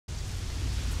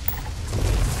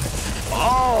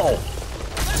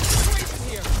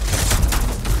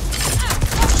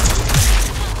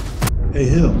Hey,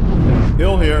 Hill.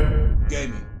 Hill here.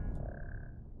 Gaming.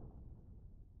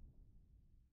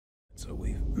 So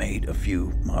we've made a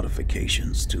few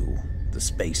modifications to the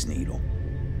Space Needle.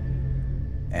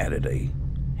 Added a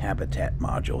habitat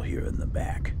module here in the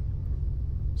back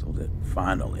so that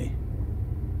finally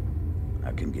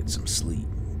I can get some sleep.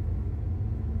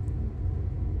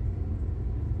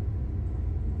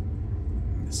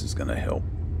 This is gonna help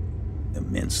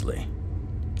immensely.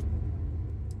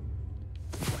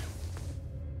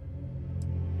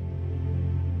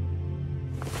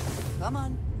 Come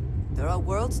on. There are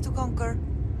worlds to conquer.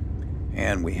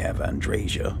 And we have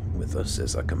Andrasia with us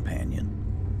as a companion.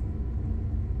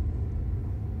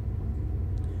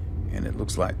 And it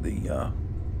looks like the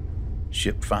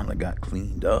ship finally got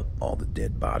cleaned up. All the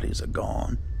dead bodies are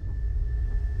gone.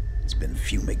 It's been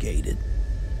fumigated.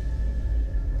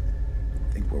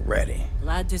 I think we're ready.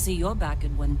 Glad to see you're back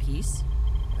in one piece.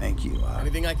 Thank you.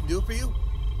 Anything I can do for you?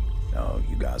 No,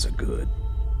 you guys are good.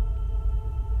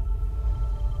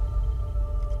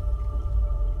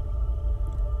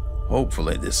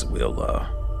 Hopefully this will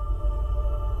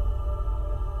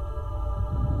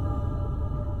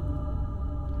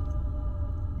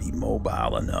be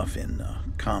mobile enough in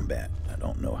combat. I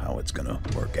don't know how it's gonna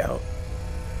work out.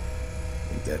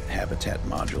 I think that habitat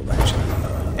module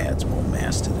actually adds more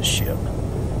mass to the ship.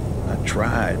 I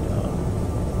tried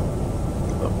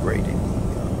upgrading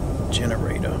the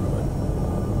generator,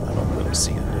 but I don't really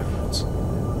see a difference.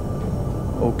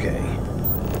 Okay.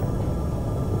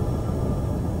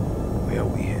 Where are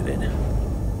we headed?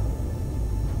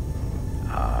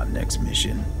 Next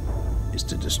mission is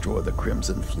to destroy the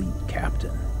Crimson Fleet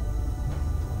captain.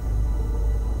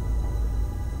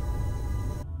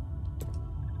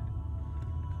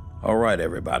 All right,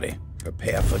 everybody,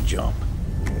 prepare for jump.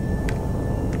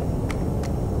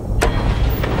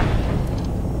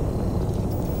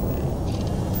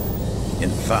 In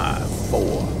 5,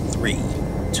 4, 3,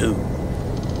 2,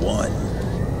 1.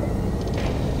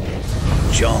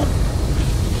 Jump.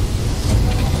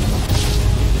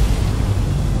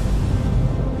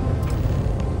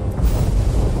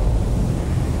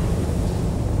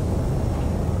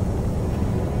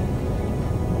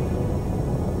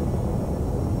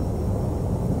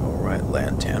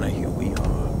 Lantana, here we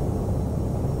are.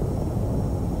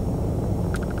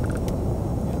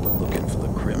 And we're looking for the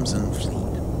Crimson Fleet.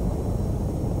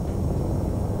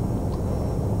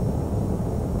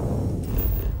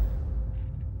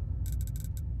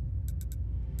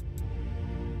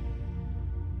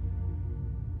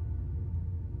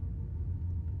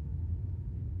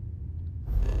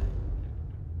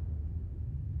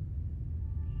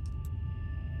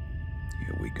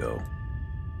 Here we go.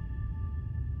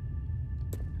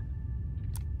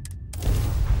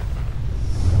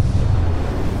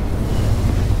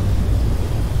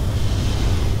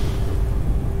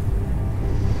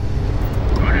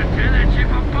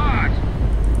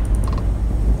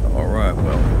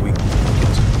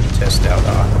 Test out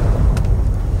our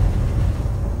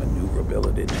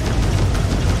maneuverability now.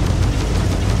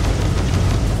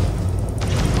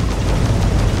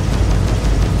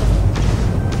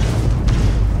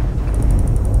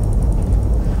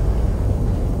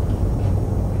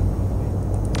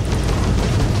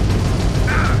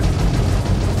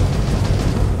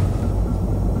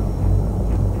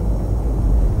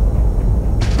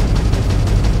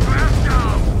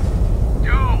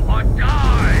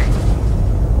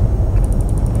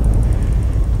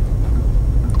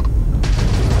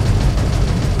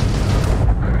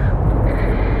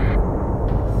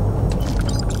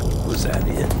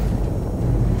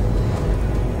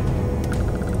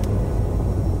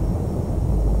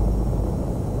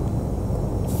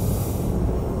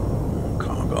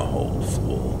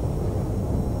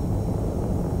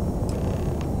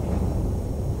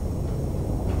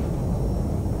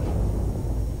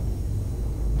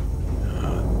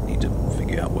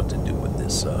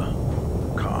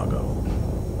 Cargo.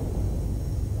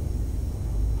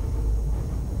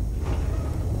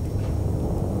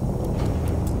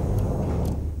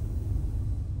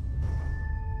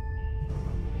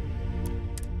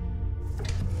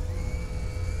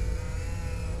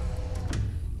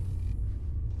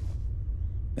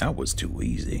 That was too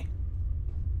easy.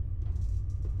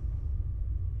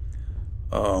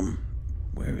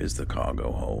 Where is the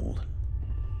cargo hold?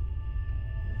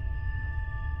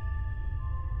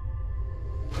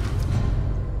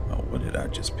 What did I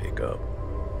just pick up?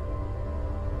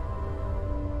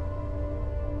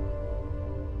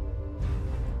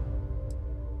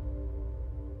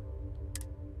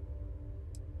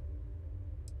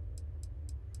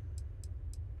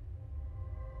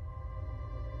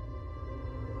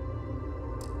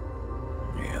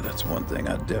 Yeah, that's one thing.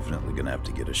 I'm definitely gonna have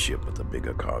to get a ship with a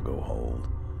bigger cargo hold.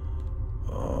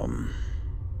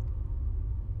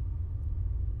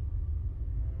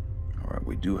 Alright,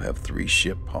 we do have 3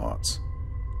 ship parts.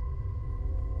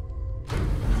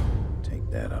 Take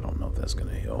that. I don't know if that's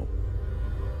gonna help.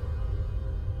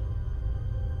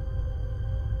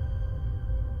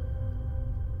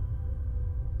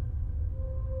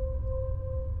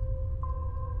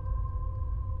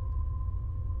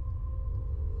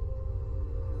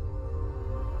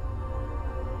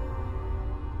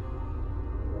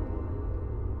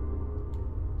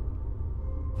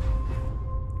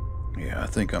 Yeah, I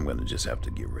think I'm gonna just have to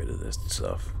get rid of this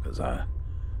stuff because I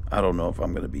don't know if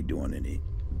I'm gonna be doing any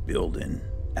building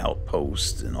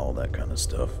outposts and all that kind of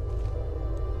stuff.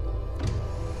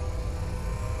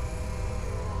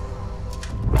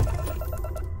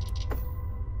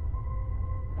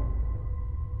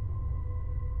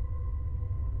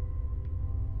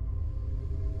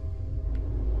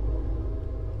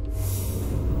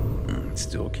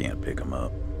 Still can't pick them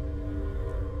up.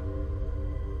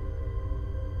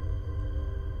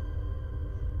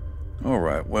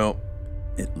 Alright, well,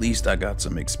 at least I got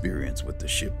some experience with the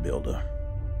shipbuilder.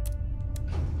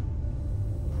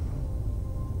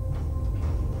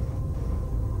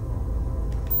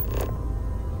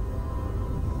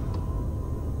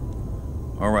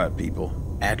 Alright, people.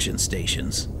 Action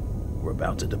stations. We're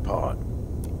about to depart.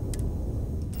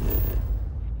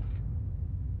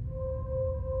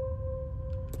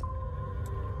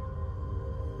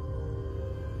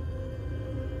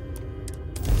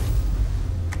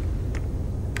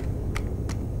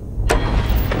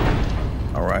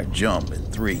 Alright, jump in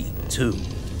 3, 2,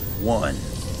 1.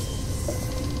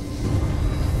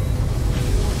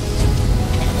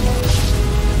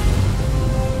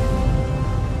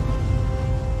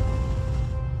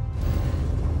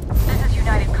 This is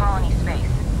United Colony Space.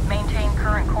 Maintain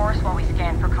current course while we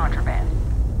scan for contraband.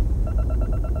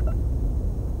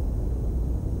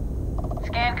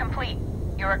 Scan complete.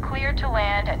 You are cleared to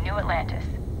land at New Atlantis.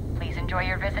 Please enjoy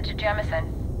your visit to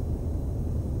Jemison.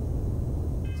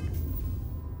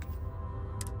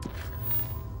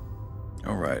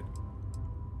 All right.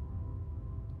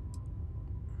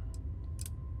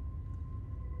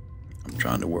 I'm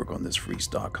trying to work on this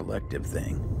Freestar collective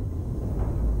thing.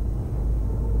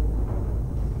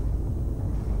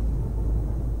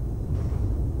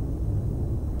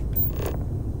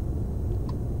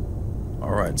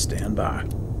 All right, stand by.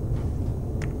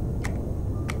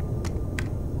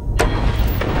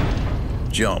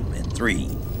 Jump in 3,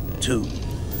 2,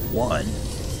 1.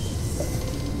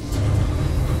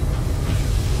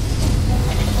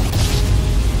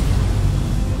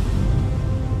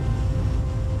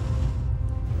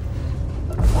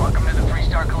 Welcome to the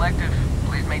Freestar Collective.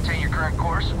 Please maintain your current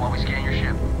course while we scan your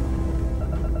ship.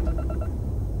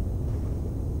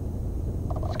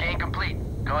 Scan complete.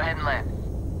 Go ahead and land.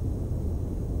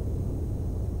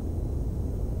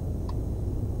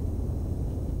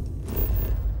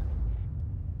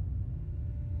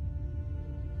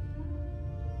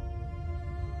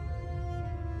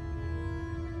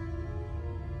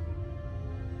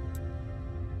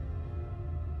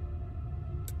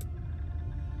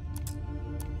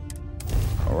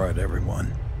 All right,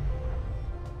 everyone.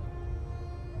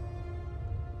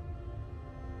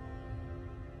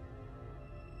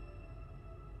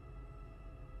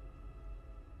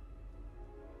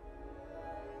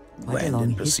 Quite a long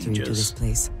history to this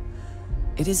place.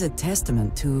 It is a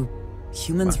testament to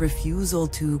humans' refusal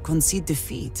to concede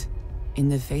defeat in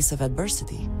the face of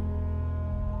adversity.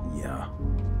 Yeah.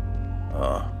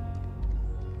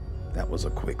 That was a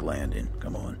quick landing.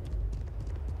 Come on.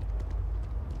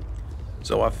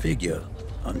 So I figure,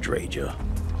 Andreja,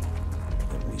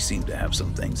 that we seem to have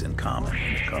some things in common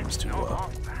when it comes to,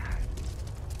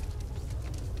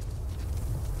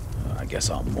 I guess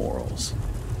our morals.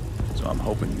 So I'm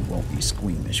hoping you won't be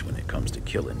squeamish when it comes to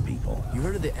killing people. You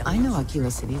heard of the... I know Aquila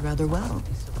City rather well.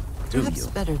 Do Perhaps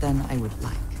you? better than I would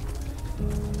like.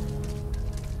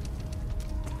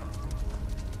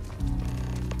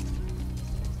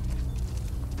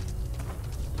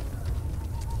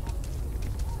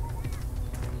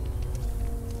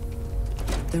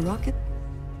 The rocket?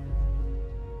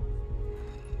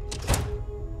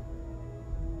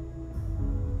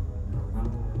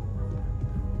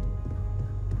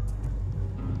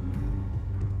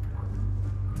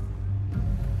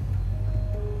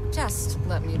 Just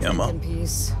let me think Ma. in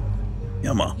peace.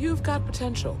 Yeah, Ma. You've got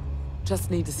potential.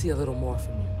 Just need to see a little more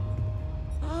from you.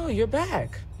 Oh, you're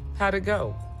back. How'd it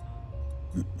go?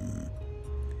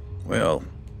 Well,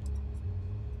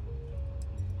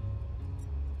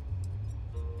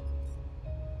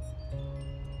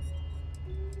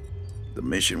 The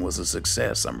mission was a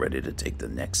success. I'm ready to take the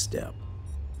next step.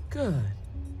 Good.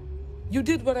 You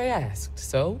did what I asked,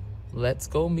 so let's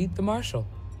go meet the Marshal.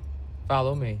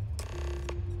 Follow me.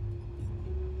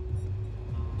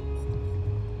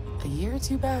 A year or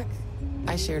two back,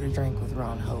 I shared a drink with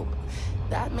Ron Hope.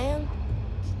 That man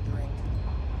can drink.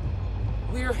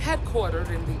 We're headquartered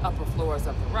in the upper floors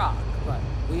of the Rock, but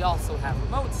we also have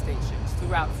remote stations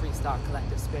throughout Freestar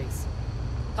collective space.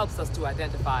 Helps us to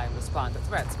identify and respond to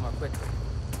threats more quickly.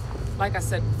 Like I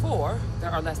said before, there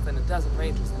are less than a dozen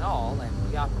Rangers in all, and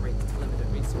we operate with limited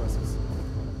resources.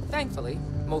 Thankfully,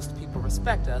 most people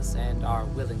respect us and are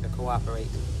willing to cooperate.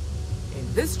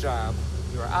 In this job,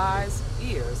 your eyes,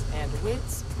 ears, and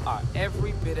wits are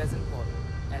every bit as important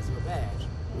as your badge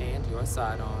and your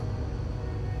sidearm.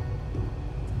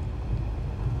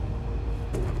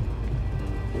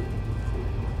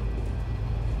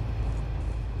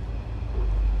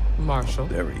 Marshal.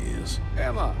 There he is.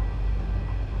 Emma!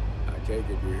 I take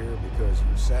it you're here because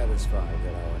you're satisfied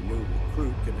that our new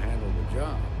recruit can handle the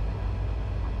job.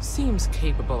 Seems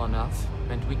capable enough,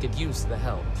 and we could use the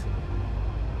help.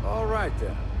 All right,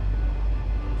 then.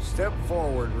 Step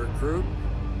forward, recruit.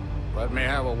 Let me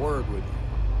have a word with you.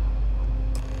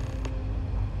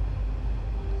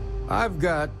 I've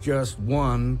got just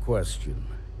one question.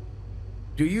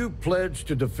 Do you pledge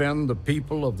to defend the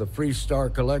people of the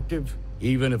Freestar Collective,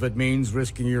 even if it means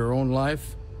risking your own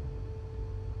life?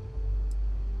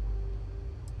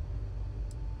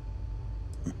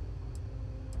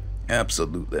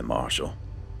 Absolutely, Marshal.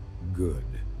 Good.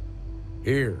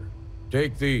 Here,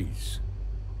 take these.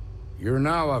 You're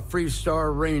now a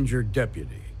Freestar Ranger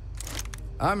deputy.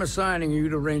 I'm assigning you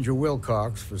to Ranger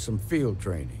Wilcox for some field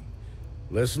training.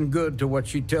 Listen good to what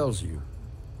she tells you.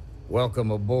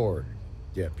 Welcome aboard,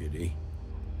 deputy.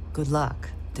 Good luck,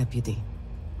 deputy.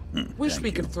 Wish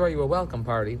we could throw you a welcome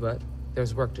party, but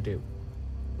there's work to do.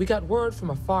 We got word from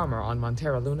a farmer on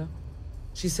Montera Luna.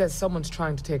 She says someone's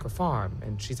trying to take her farm,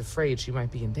 and she's afraid she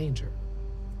might be in danger.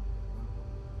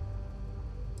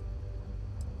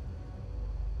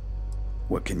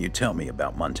 What can you tell me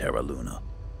about Montera Luna?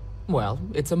 Well,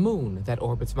 it's a moon that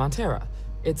orbits Montera.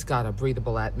 It's got a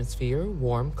breathable atmosphere,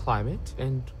 warm climate,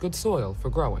 and good soil for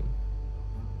growing.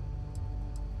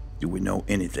 Do we know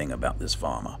anything about this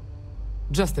farmer?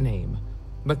 Just a name.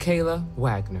 Michaela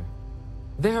Wagner.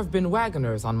 There have been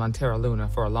Wagoners on Montera Luna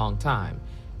for a long time,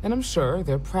 and I'm sure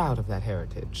they're proud of that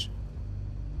heritage.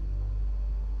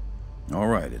 All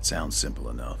right, it sounds simple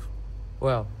enough.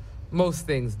 Well, most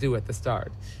things do at the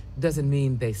start. Doesn't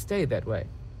mean they stay that way.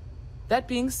 That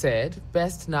being said,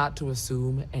 best not to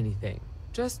assume anything.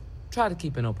 Just try to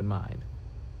keep an open mind.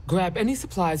 Grab any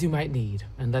supplies you might need,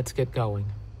 and let's get going.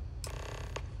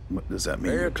 What does that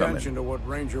mean? Pay You're attention coming to what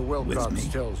Ranger Wilcox me?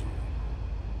 tells you.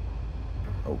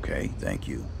 Okay, thank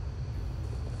you.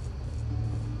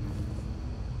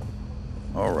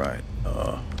 All right,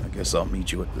 I guess I'll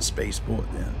meet you at the spaceport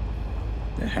then.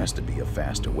 There has to be a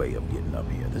faster way of getting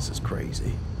up here. This is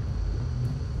crazy.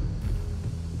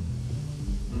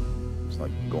 It's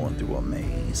like going through a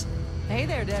maze. Hey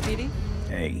there, deputy.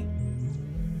 Hey.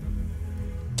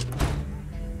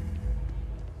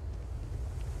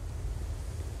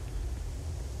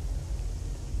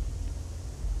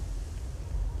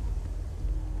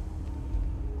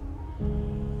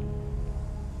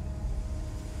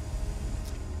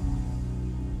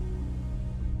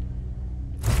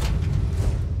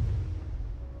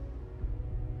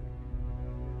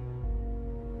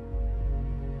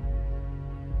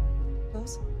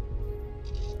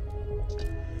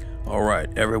 All right,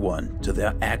 everyone, to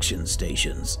their action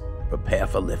stations. Prepare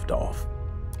for liftoff.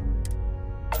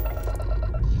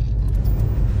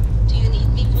 Do you need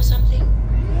me for something?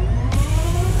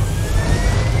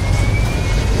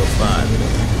 We're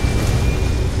fine.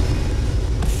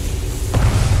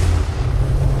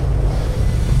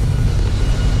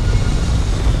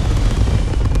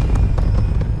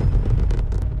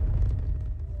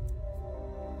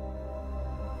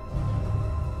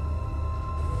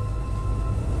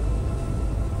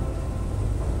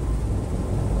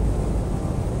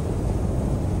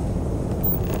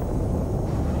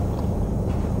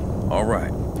 All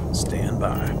right, stand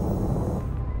by.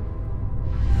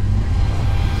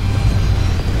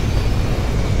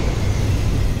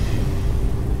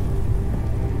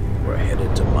 We're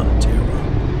headed to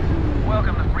Montera.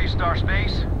 Welcome to Freestar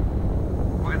Space.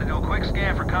 We're gonna do a quick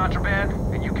scan for contraband,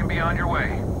 and you can be on your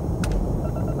way.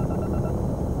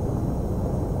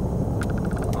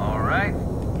 All right,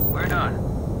 we're done.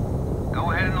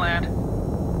 Go ahead and land.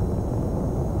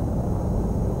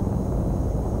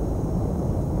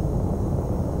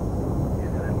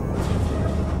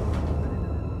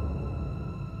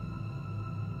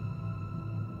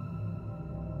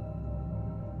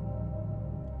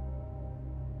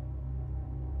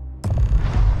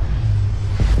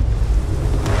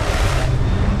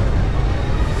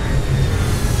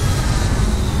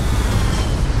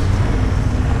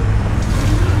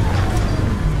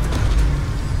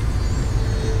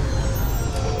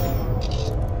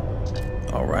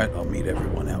 right, I'll meet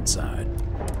everyone outside.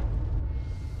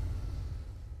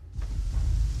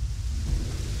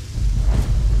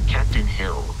 Captain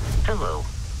Hill, hello.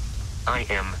 I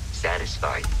am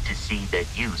satisfied to see that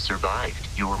you survived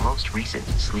your most recent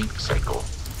sleep cycle.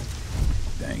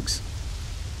 Thanks.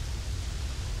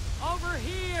 Over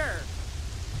here!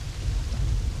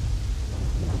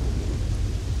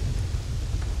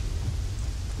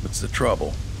 What's the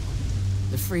trouble?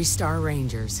 The Freestar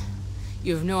Rangers.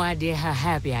 You have no idea how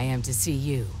happy I am to see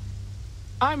you.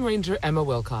 I'm Ranger Emma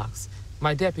Wilcox.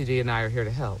 My deputy and I are here to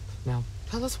help. Now,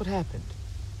 tell us what happened.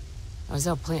 I was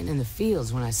out planting in the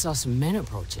fields when I saw some men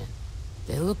approaching.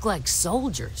 They looked like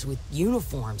soldiers with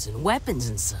uniforms and weapons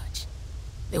and such.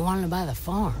 They wanted to buy the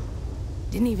farm.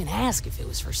 Didn't even ask if it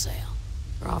was for sale.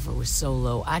 Their offer was so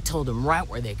low, I told them right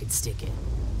where they could stick it.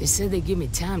 They said they'd give me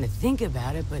time to think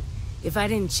about it, but if I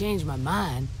didn't change my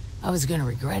mind, I was gonna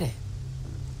regret it.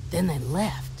 Then they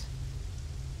left.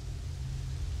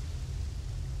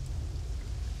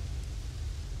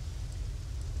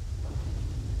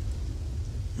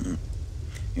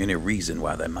 Any reason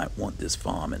why they might want this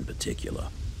farm in particular?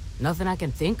 Nothing I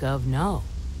can think of, no.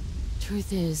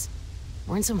 Truth is,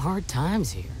 we're in some hard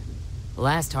times here. The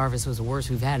last harvest was the worst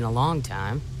we've had in a long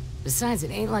time. Besides,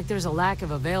 it ain't like there's a lack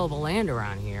of available land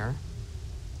around here.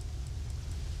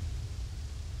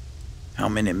 How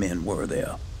many men were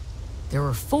there? There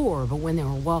were 4, but when they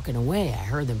were walking away, I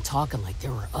heard them talking like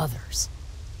there were others.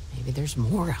 Maybe there's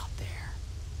more out there.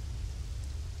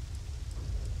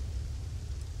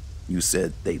 You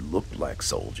said they looked like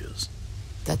soldiers.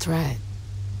 That's right.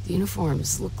 The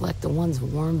uniforms looked like the ones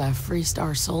worn by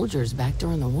Freestar soldiers back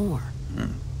during the war.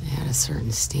 They had a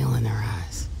certain steel in their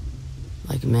eyes.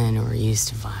 Like men who were used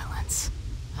to violence.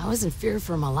 I was in fear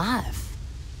for my life.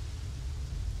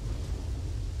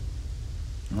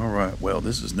 All right, well,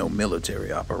 this is no military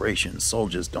operation.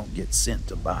 Soldiers don't get sent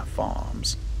to buy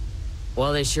farms.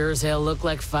 Well, they sure as hell look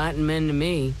like fighting men to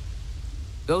me.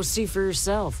 Go see for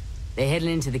yourself. They headed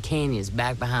into the canyons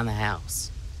back behind the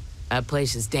house. That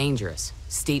place is dangerous.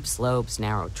 Steep slopes,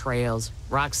 narrow trails,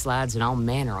 rock slides, and all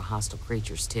manner of hostile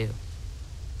creatures, too.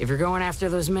 If you're going after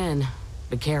those men,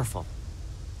 be careful.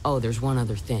 Oh, there's one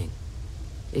other thing.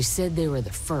 They said they were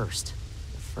the first.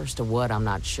 The first of what, I'm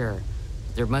not sure.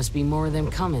 There must be more of them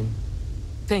coming.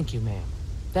 Thank you, ma'am.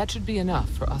 That should be enough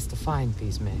for us to find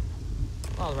these men.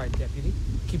 All right, Deputy.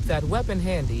 Keep that weapon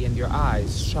handy and your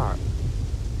eyes sharp.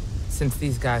 Since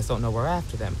these guys don't know we're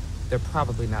after them, they're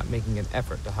probably not making an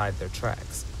effort to hide their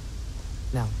tracks.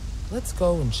 Now, let's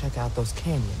go and check out those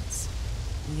canyons.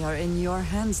 We are in your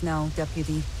hands now,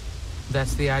 Deputy.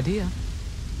 That's the idea.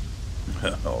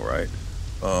 All right.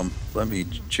 Let me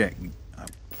check.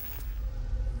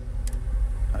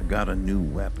 I got a new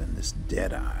weapon, this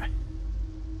Deadeye.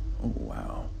 Oh,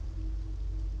 wow.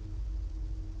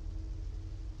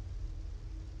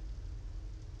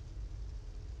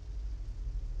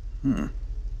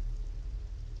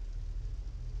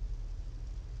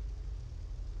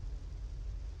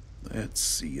 Let's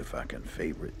see if I can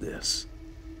favorite this.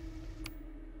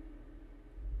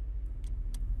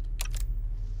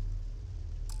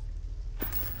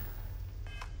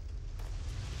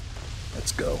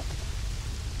 Let's go.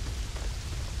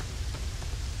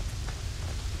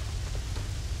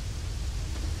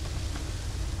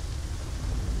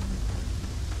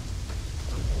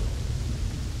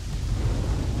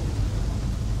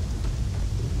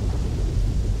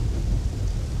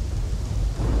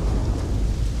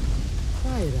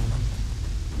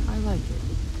 I like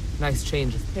it. Nice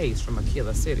change of pace from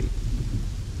Aquila City.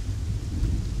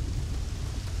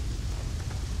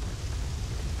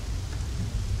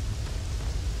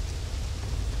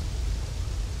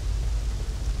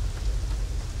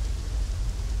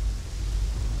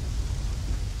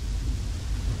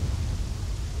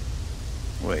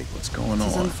 Wait, what's going on? It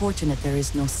is unfortunate there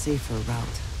is no safer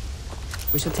route.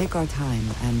 We should take our time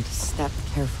and step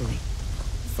carefully.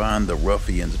 Find the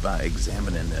ruffians by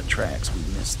examining their tracks. We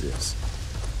missed this.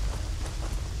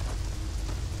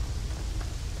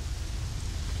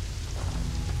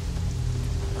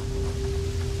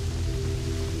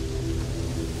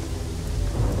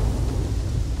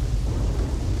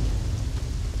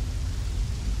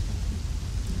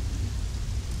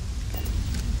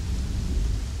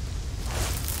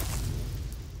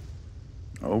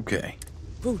 Okay.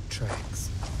 Boot tracks.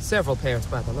 Several pairs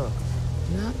by the look.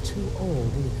 Not too old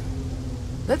either.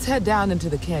 Let's head down into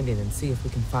the canyon and see if we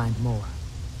can find more.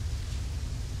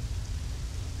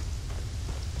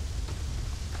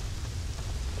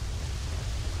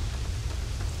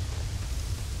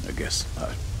 I guess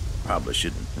I probably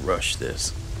shouldn't rush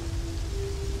this.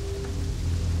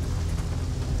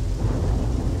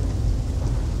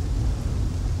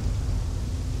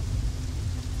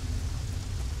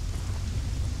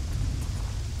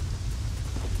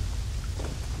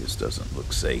 doesn't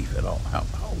look safe at all. How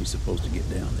are we supposed to get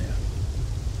down there?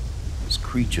 There's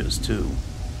creatures, too.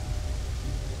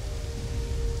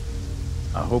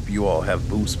 I hope you all have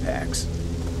boost packs.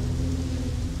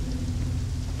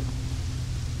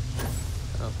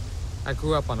 Oh, I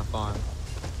grew up on a farm.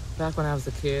 Back when I was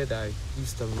a kid, I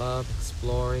used to love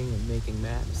exploring and making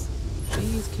maps.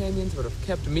 These canyons would have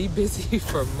kept me busy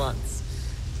for months.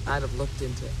 I'd have looked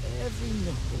into every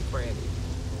nook and cranny.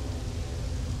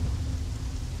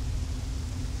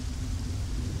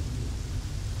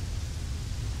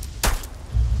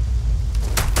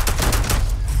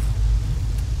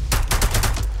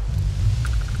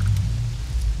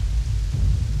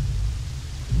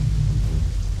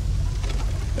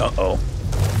 Uh-oh.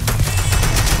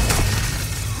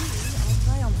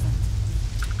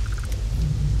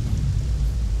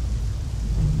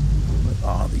 What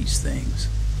are these things?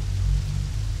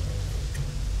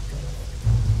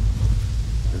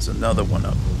 There's another one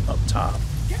up top.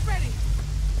 Get ready!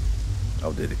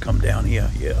 Oh, did it come down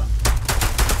here? Yeah.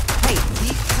 Hey,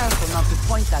 be careful not to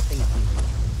point that thing at me.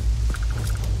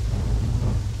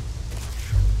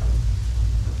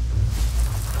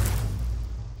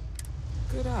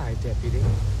 Good eye, Deputy.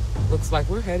 Looks like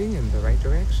we're heading in the right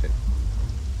direction.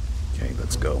 Okay,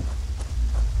 let's go.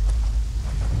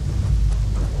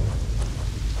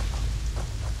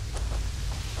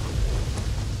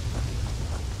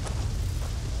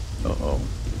 Uh-oh.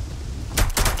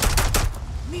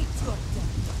 Meet your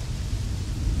death.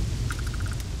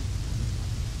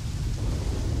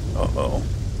 Uh-oh.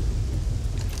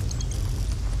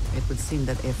 It would seem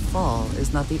that a fall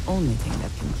is not the only thing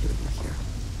that can kill you here.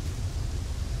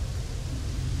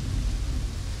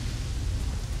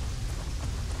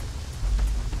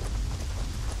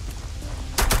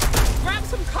 Grab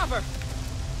some cover!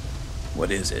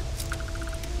 What is it?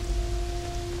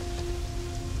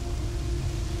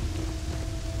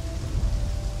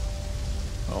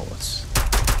 Oh, it's...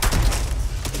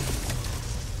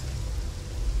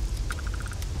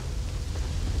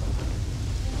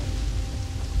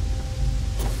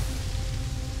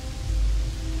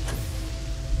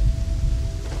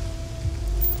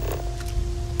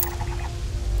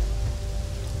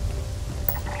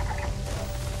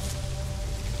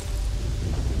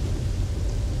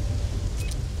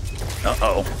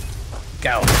 Uh-oh.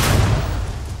 Go.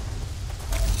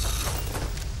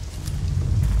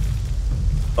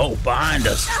 Oh, behind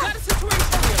us. Got a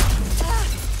situation here!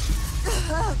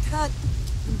 Oh, God.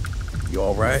 You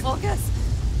all right? Focus.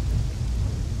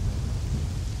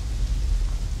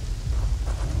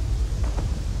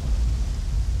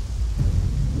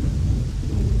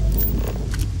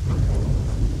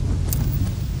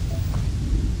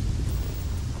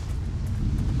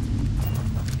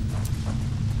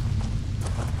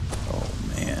 Oh,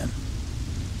 man.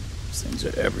 These things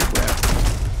are everywhere.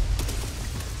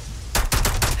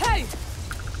 Hey!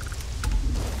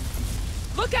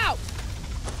 Look out!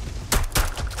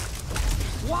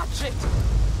 Watch it!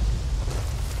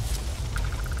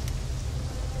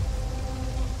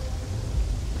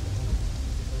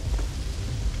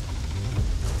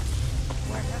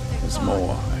 There's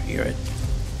more. I hear it.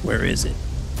 Where is it?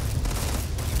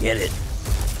 Get it.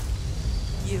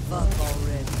 Give up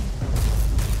already.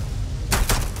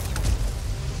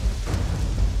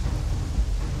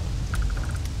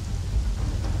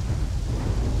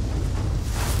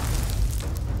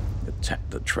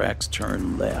 The tracks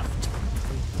turn left.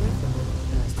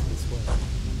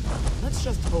 Let's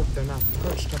just hope they're not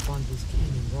perched up on these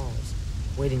canyon walls,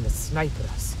 waiting to snipe at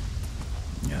us.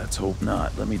 Yeah, let's hope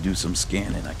not. Let me do some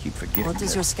scanning. I keep forgetting. What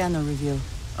does that your scanner reveal?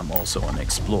 I'm also an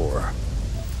explorer.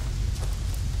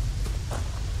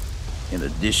 In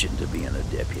addition to being a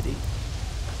deputy.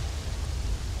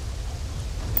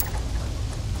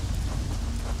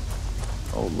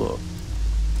 Oh, look.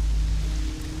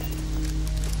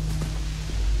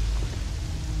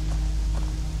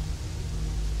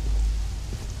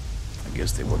 I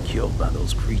guess they were killed by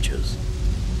those creatures.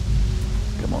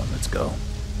 Come on, let's go.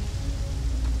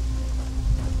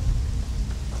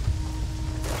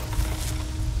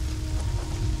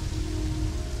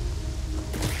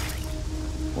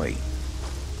 Wait.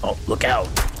 Oh, look out!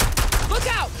 Look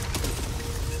out!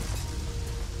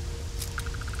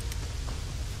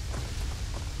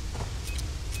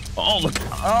 Oh, look!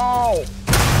 Oh!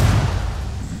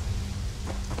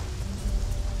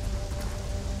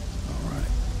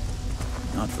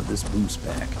 Not for this boost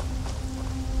pack.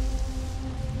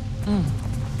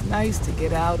 Nice to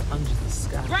get out under the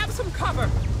sky. Grab some cover!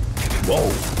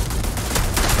 Whoa!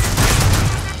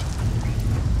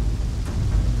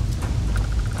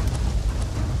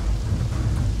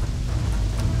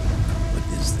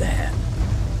 What is that?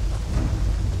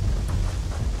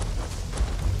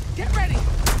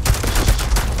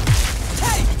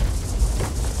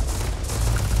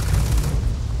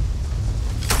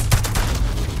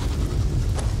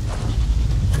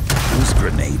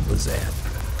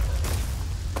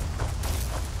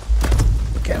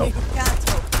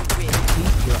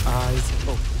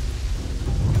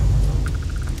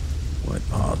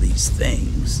 these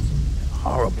things.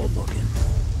 Horrible looking.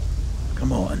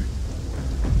 Come on.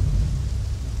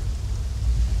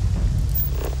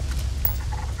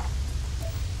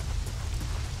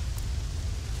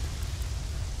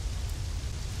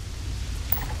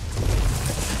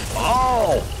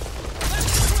 Oh!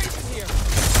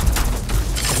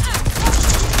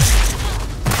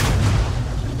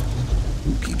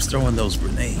 Who keeps throwing those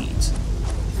grenades?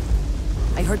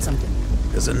 I heard something.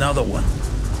 There's another one.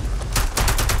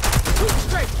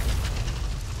 Straight.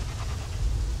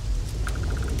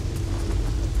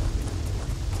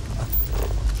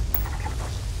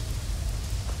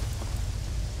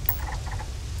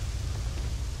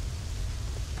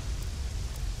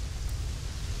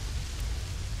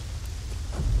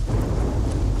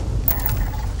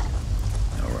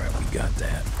 All right, we got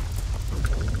that.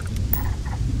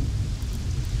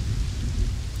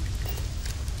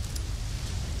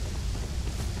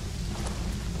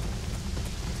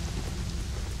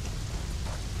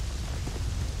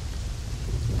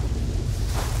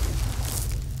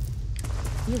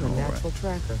 You're a natural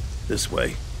tracker. This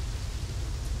way.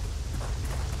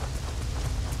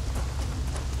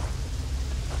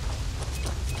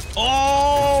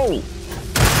 Oh!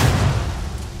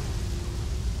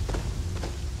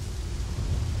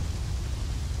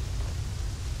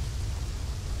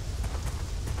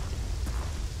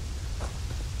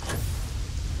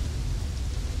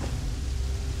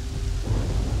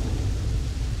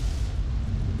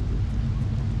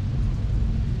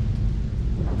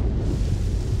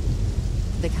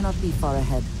 They cannot be far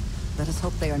ahead. Let us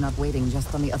hope they are not waiting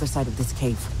just on the other side of this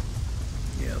cave.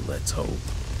 Yeah, let's hope.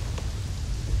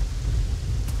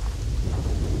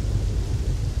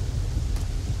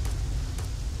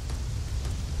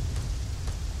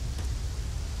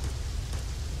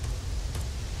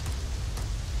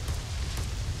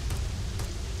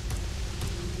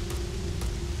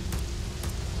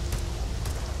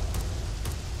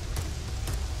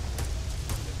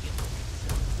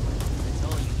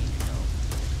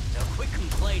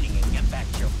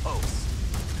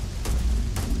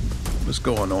 What's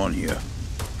going on here?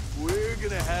 We're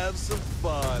gonna have some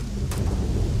fun.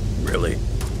 Really?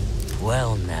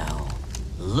 Well now,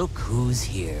 look who's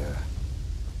here.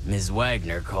 Ms.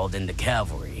 Wagner called in the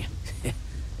cavalry.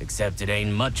 Except it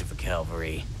ain't much of a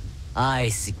cavalry. I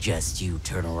suggest you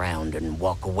turn around and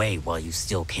walk away while you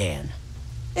still can.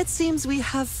 It seems we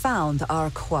have found our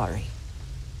quarry.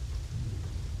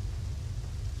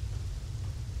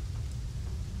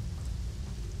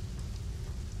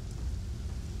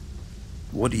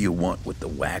 What do you want with the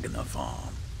Wagner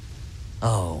farm?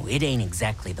 Oh, it ain't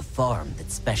exactly the farm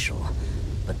that's special.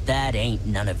 But that ain't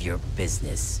none of your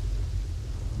business.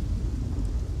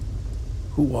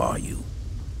 Who are you?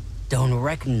 Don't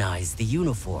recognize the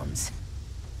uniforms.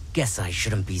 Guess I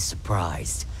shouldn't be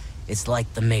surprised. It's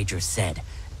like the Major said,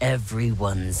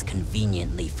 everyone's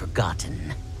conveniently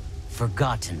forgotten.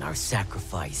 Forgotten our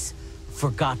sacrifice.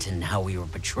 Forgotten how we were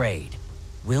betrayed.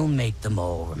 We'll make them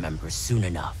all remember soon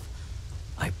enough.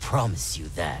 I promise you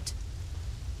that.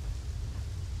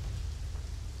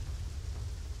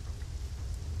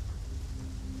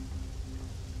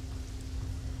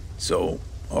 So,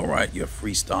 alright, your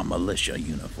Freestar militia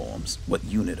uniforms. What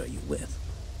unit are you with?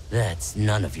 That's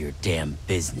none of your damn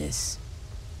business.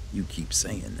 You keep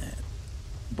saying that,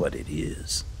 but it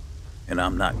is. And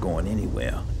I'm not going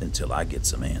anywhere until I get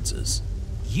some answers.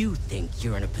 You think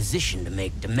you're in a position to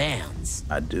make demands?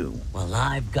 I do. Well,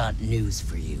 I've got news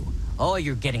for you. All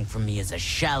you're getting from me is a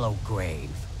shallow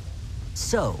grave.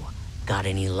 So, got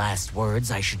any last words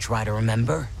I should try to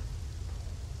remember?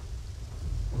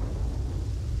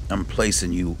 I'm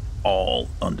placing you all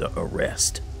under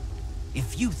arrest.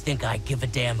 If you think I give a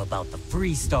damn about the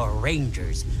Freestar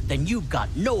Rangers, then you've got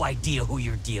no idea who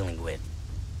you're dealing with.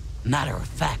 Matter of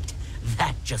fact,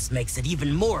 that just makes it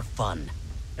even more fun.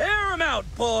 Air 'em out,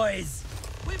 boys!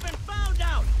 We've been found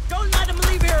out! Don't let them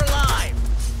leave here alive!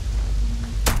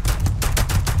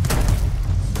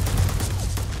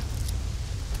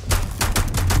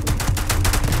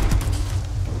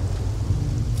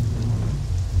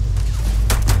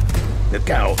 Look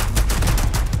out!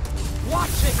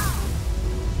 Watch it!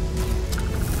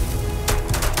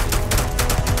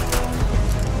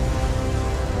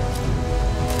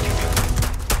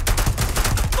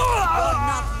 You're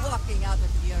not walking out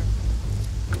of here.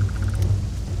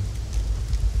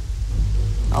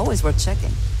 Always worth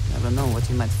checking. Never know what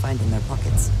you might find in their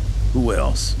pockets. Who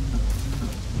else?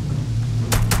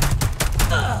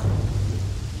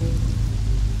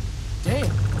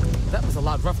 Damn, that was a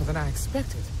lot rougher than I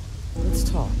expected. Let's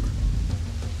talk.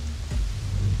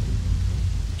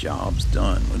 Job's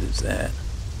done. What is that?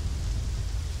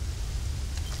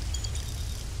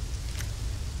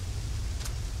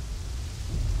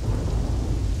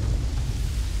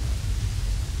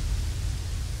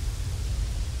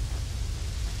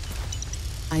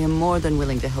 more than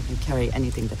willing to help you carry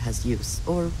anything that has use,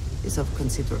 or is of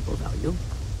considerable value.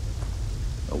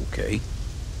 Okay.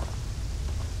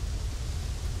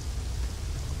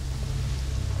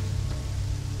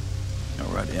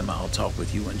 All right, Emma, I'll talk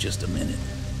with you in just a minute.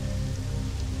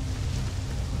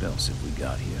 What else have we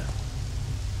got here?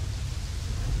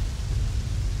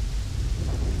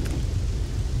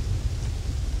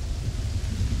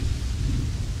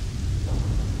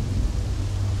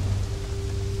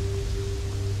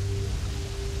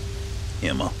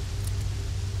 Emma.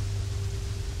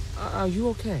 Are you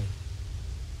okay?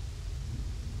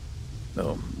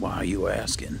 Why are you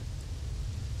asking?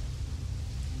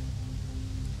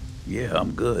 Yeah,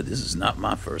 I'm good. This is not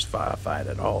my first firefight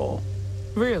at all.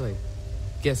 Really?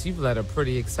 Guess you've led a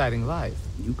pretty exciting life.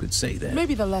 You could say that.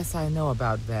 Maybe the less I know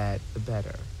about that, the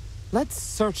better. Let's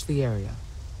search the area.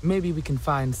 Maybe we can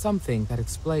find something that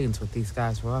explains what these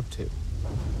guys were up to.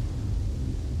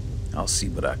 I'll see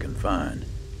what I can find.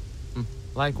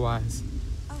 Likewise.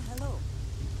 Oh, hello.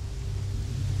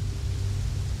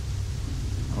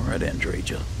 All right,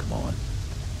 Andreja, come on.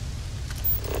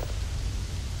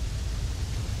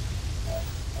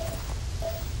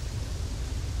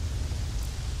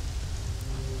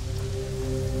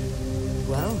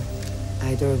 Well,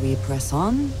 either we press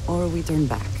on, or we turn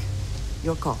back.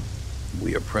 Your call.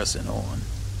 We are pressing on.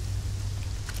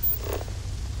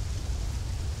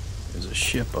 There's a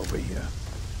ship over here.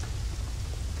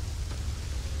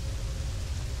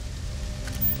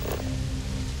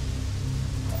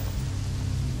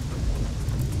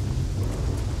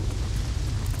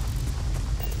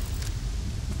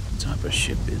 What type of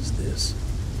ship is this?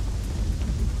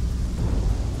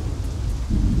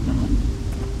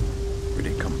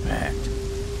 Pretty compact.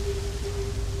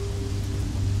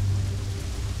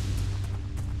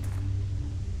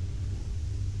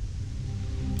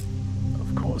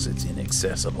 Of course, it's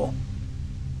inaccessible.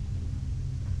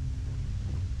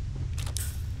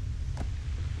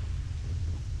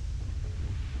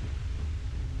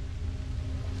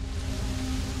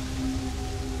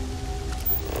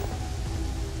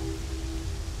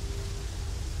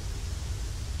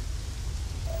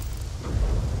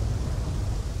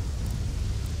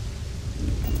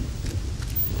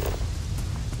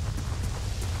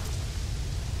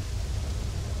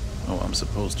 I'm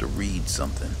supposed to read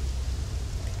something.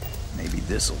 Maybe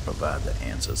this'll provide the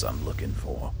answers I'm looking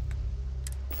for.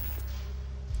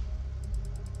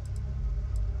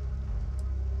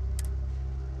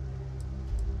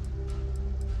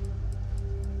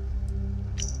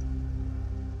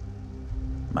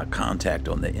 My contact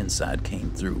on the inside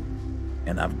came through,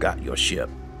 and I've got your ship.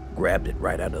 Grabbed it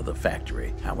right out of the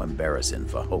factory. How embarrassing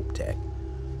for Hope Tech.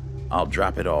 I'll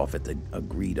drop it off at the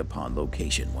agreed-upon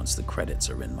location once the credits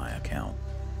are in my account.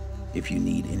 If you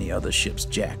need any other ships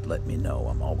jacked, let me know.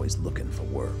 I'm always looking for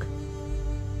work.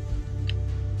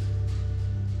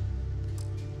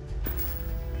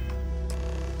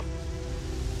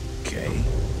 Okay,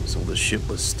 so the ship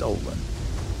was stolen.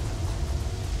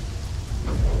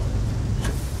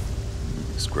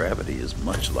 This gravity is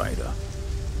much lighter.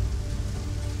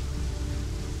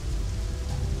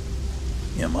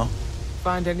 Emma?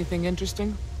 Find anything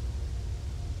interesting?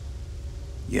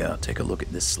 Yeah, take a look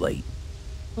at this slate.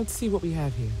 Let's see what we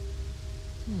have here.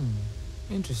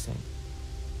 Interesting.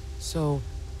 So,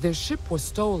 their ship was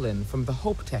stolen from the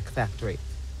Hope Tech factory.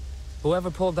 Whoever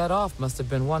pulled that off must have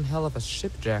been one hell of a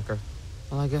shipjacker.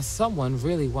 Well, I guess someone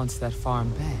really wants that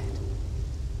farm bad.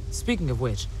 Speaking of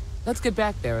which, let's get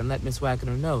back there and let Miss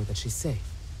Wagner know that she's safe.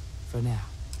 For now.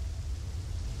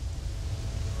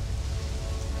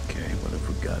 Okay, what have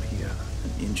we got here?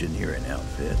 An engineering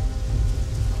outfit.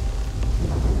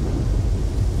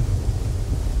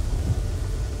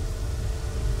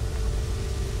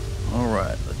 All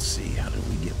right, let's see. How do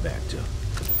we get back to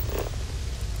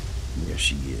where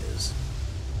she is?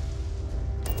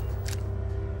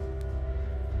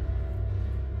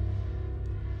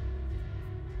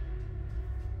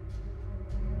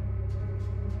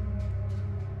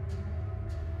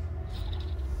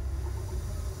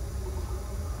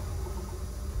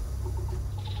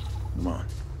 Come on.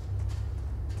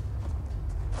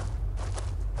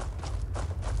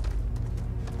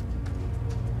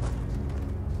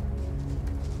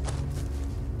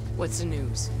 What's the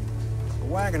news? The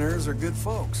Wagoners are good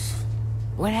folks.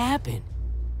 What happened?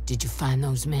 Did you find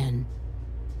those men?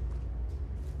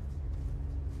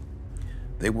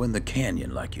 They were in the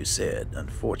canyon, like you said.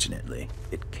 Unfortunately,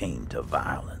 it came to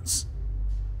violence.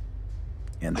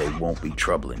 And they won't be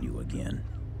troubling you again.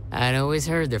 I'd always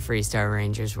heard the Freestar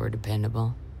Rangers were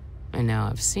dependable. And now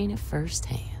I've seen it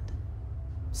firsthand.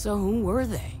 So who were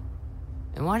they?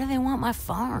 And why do they want my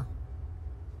farm?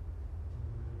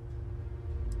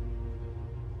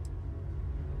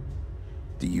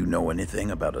 Do you know anything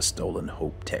about a stolen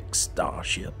Hope Tech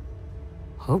starship?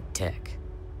 Hope Tech?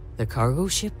 The cargo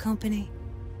ship company?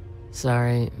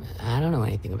 Sorry, I don't know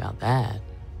anything about that.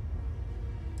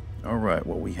 Alright,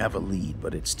 well, we have a lead,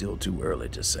 but it's still too early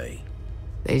to say.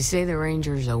 They say the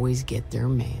Rangers always get their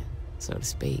man, so to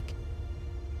speak.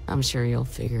 I'm sure you'll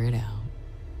figure it out.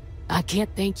 I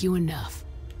can't thank you enough.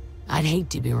 I'd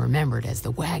hate to be remembered as the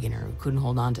wagoner who couldn't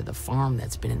hold on to the farm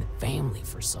that's been in the family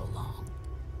for so long.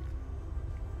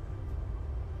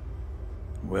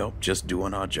 Well, just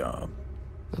doing our job.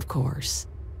 Of course.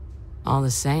 All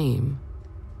the same,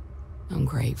 I'm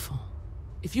grateful.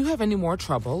 If you have any more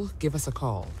trouble, give us a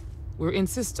call. We're in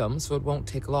system, so it won't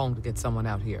take long to get someone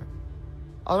out here.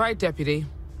 All right, Deputy.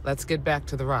 Let's get back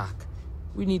to the rock.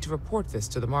 We need to report this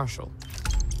to the Marshal.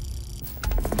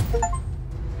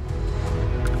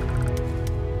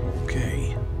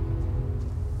 Okay.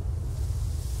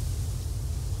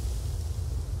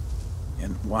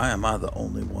 And why am I the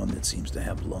only one that seems to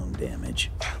have lung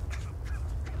damage?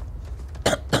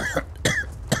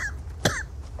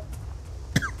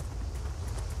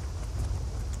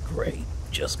 Great,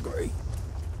 just great.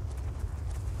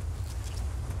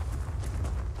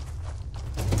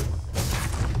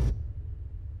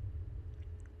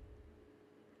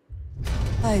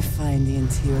 I find the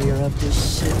interior of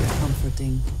this ship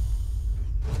comforting.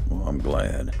 Well, I'm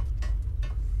glad.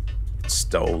 It's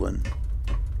stolen,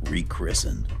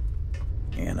 rechristened,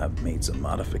 and I've made some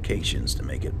modifications to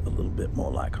make it a little bit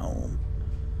more like home.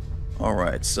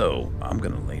 Alright, so I'm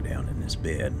gonna lay down in this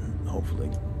bed and hopefully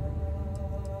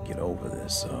get over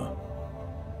this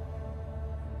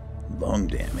lung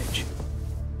damage.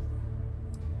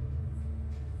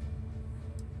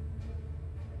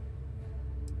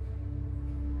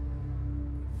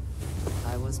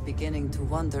 I was beginning to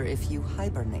wonder if you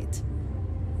hibernate.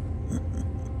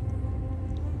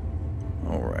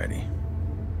 Alrighty.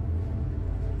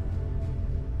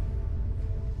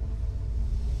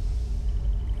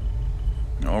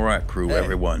 Alright, crew, hey,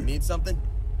 everyone. Need something?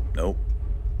 Nope.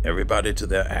 Everybody to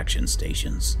their action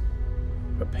stations.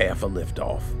 Prepare for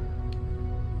liftoff.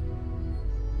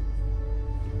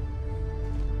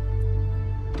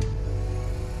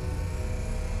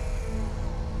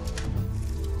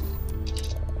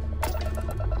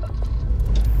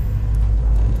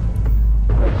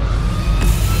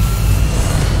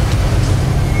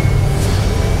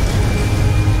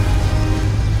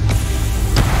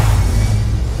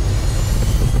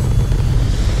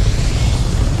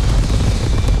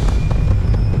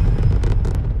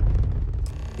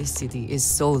 This city is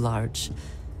so large,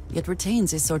 yet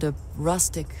retains a sort of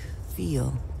rustic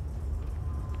feel.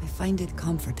 I find it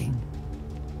comforting.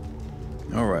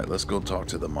 Alright, let's go talk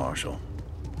to the Marshal.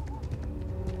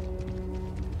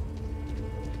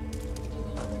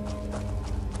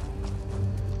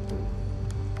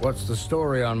 What's the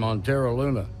story on Montero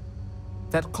Luna?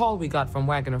 That call we got from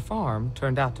Wagoner Farm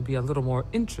turned out to be a little more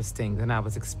interesting than I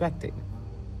was expecting.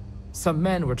 Some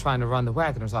men were trying to run the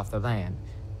Wagoners off the land.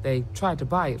 They tried to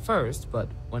buy it first, but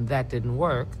when that didn't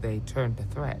work, they turned to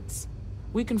threats.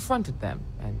 We confronted them,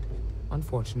 and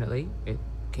unfortunately, it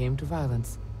came to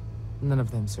violence. None of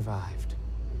them survived.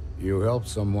 You helped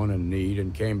someone in need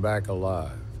and came back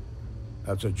alive.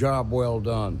 That's a job well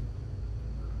done.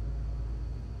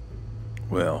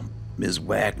 Well, Ms.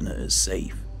 Wagner is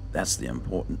safe. That's the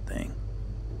important thing.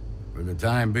 For the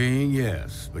time being,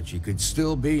 yes, but she could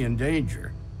still be in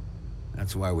danger.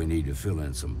 That's why we need to fill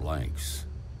in some blanks.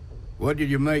 What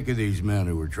did you make of these men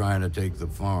who were trying to take the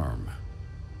farm?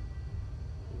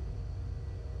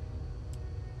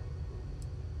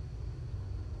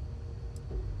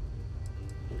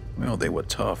 Well, they were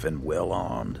tough and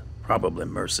well-armed. Probably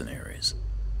mercenaries.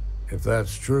 If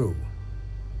that's true,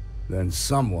 then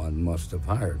someone must have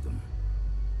hired them.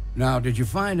 Now, did you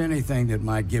find anything that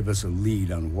might give us a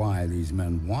lead on why these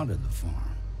men wanted the farm?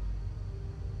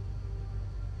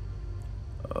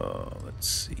 Let's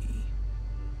see.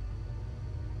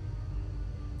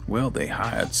 Well, they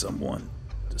hired someone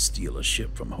to steal a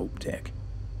ship from Hope Tech.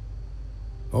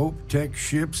 Hope Tech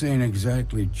ships ain't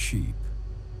exactly cheap.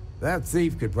 That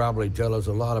thief could probably tell us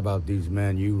a lot about these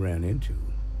men you ran into.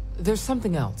 There's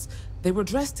something else. They were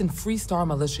dressed in Freestar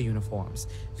militia uniforms.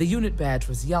 The unit badge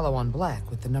was yellow on black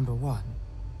with the number 1.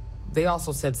 They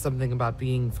also said something about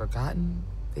being forgotten.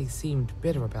 They seemed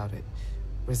bitter about it,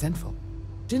 resentful.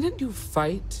 Didn't you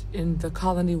fight in the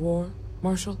Colony War,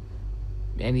 Marshal?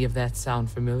 Any of that sound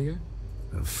familiar?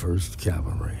 The 1st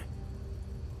Cavalry.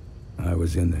 I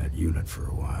was in that unit for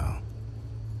a while.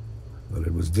 But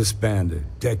it was disbanded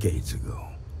decades ago.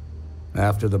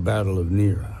 After the Battle of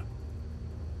Nera.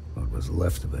 What was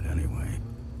left of it, anyway.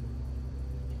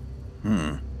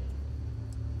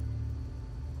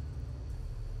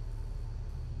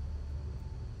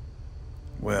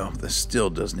 this still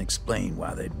doesn't explain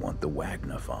why they'd want the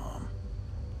Wagner farm.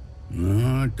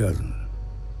 No, it doesn't.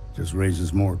 Just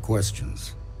raises more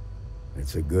questions.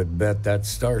 It's a good bet that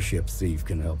starship thief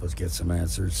can help us get some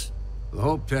answers. The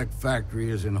Hope Tech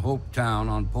factory is in Hope Town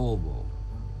on Polvo.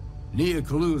 Nia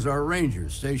Kalu's our ranger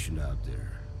stationed out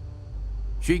there.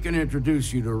 She can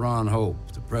introduce you to Ron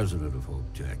Hope, the president of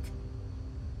Hope Tech.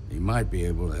 He might be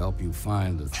able to help you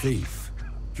find the thief.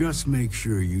 Just make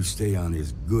sure you stay on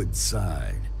his good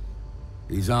side.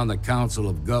 He's on the Council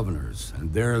of Governors,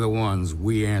 and they're the ones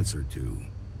we answer to.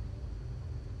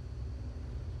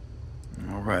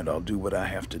 All right, I'll do what I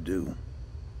have to do.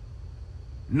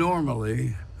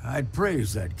 Normally, I'd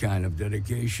praise that kind of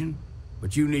dedication,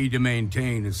 but you need to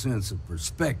maintain a sense of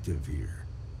perspective here.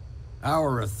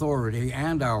 Our authority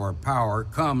and our power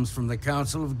comes from the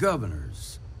Council of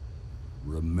Governors.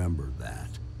 Remember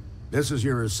that. This is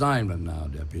your assignment now,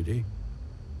 Deputy.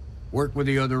 Work with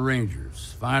the other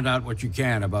Rangers. Find out what you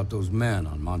can about those men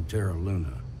on Montera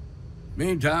Luna.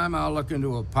 Meantime, I'll look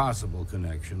into a possible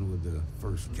connection with the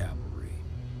 1st Cavalry.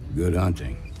 Good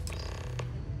hunting.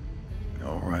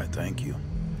 All right, thank you.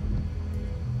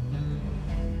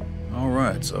 All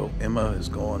right, so Emma is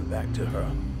going back to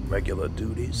her regular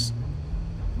duties.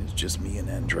 It's just me and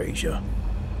Andrasia.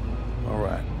 All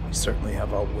right, we certainly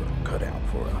have our work cut out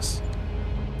for us.